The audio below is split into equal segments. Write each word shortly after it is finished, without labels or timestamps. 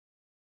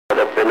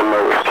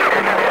most.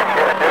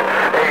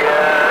 Hey,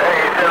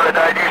 7-9,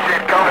 you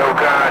said come. No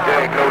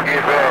contact, no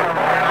get back.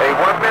 Hey,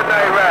 one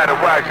midnight rider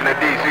watching the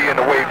DC in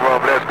the weight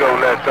room. Let's go,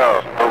 let's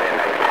talk.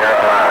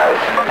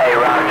 Hey,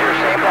 Roger,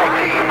 same back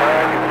to you,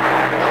 man.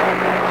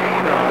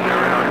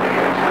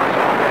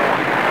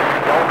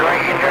 Don't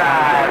drink and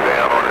drive.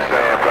 Down on the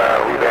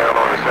sandbar, we down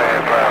on the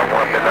sandbar.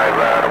 One midnight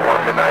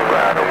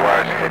rider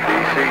watching the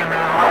DC.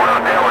 Well,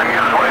 down when he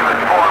was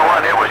waving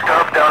 4-1, it was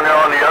tough down there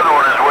on the other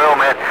one as well,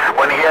 man.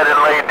 When he had it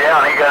laid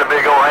down, he got a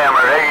big old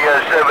hammer. Hey,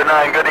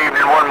 7-9, good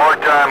evening one more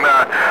time.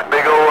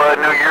 Big old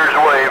New Year's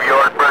wave,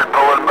 Yardbird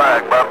pulling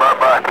back. Bye, bye,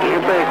 bye.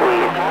 You big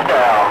weed.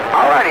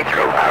 Alrighty,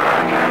 through. That's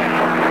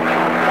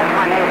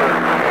my neighbor.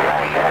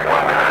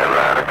 One midnight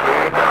rider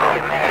cleared down.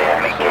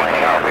 Yeah, me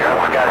getting out here.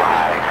 We got it.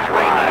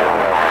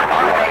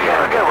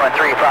 Good one,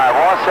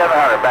 351,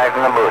 700 back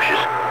in the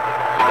bushes.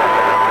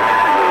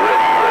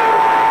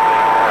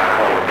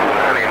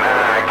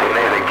 99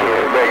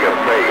 Connecticut, bigger.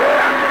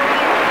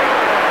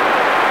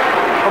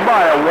 How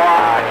about a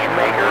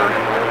watchmaker?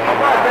 How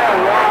about that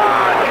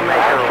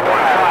watchmaker?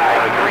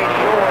 Green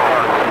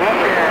York.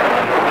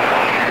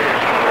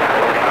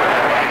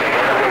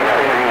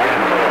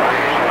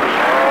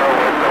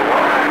 With the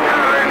wine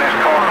in this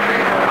coffee.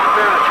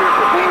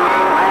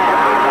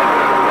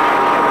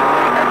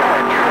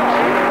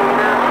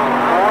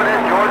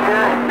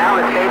 Now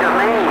it's state of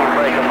Maine.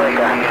 Break a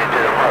into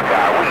the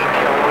Buckeye. We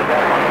kill with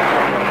that one.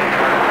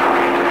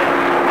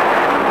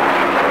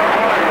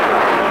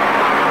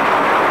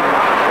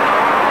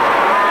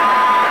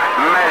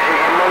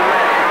 Michigan, New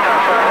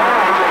Mexico.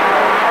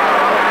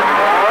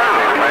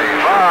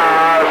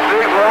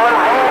 5-6-1,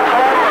 home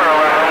corner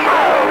around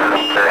the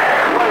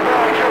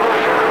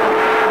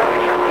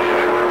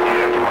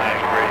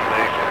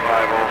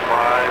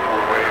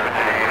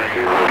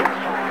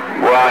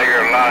Well, I hear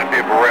a lot of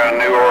people around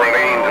New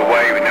Orleans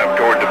waving up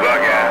toward the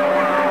Buckeye.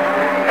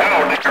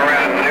 Hello, just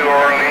around New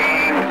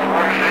Orleans.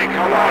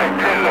 612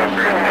 up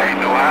here in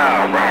Dayton,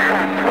 Ohio,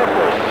 brother.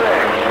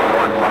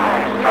 615.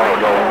 I don't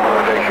know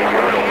where they can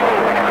get it.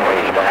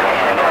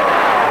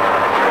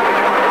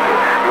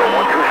 You're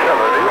 127,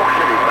 New York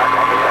City, back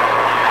on the line.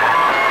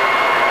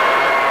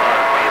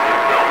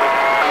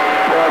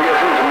 Well, I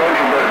guess it's a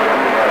motion, but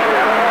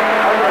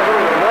I'm not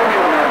doing a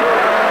motion now.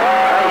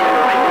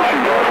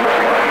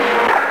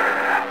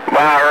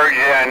 Well, I heard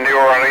you in New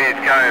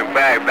Orleans coming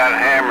back, that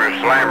hammer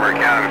slammer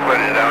kind of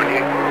putting it on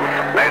you.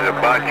 There's a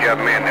bunch of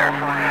them in there.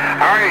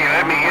 All right,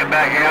 let me get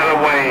back out of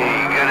the way.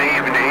 Good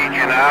evening to each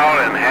and all,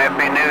 and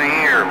Happy New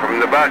Year from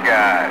the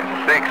Buckeyes.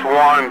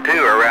 612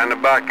 around the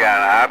Buckeye.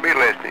 I'll be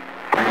listening.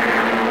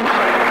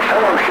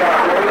 Hello,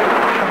 Shockwave.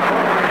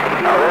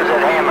 Oh, there's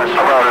that hammer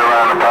floating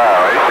around the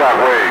power. Hey,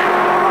 Shockwave.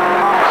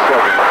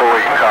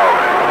 748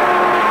 calling.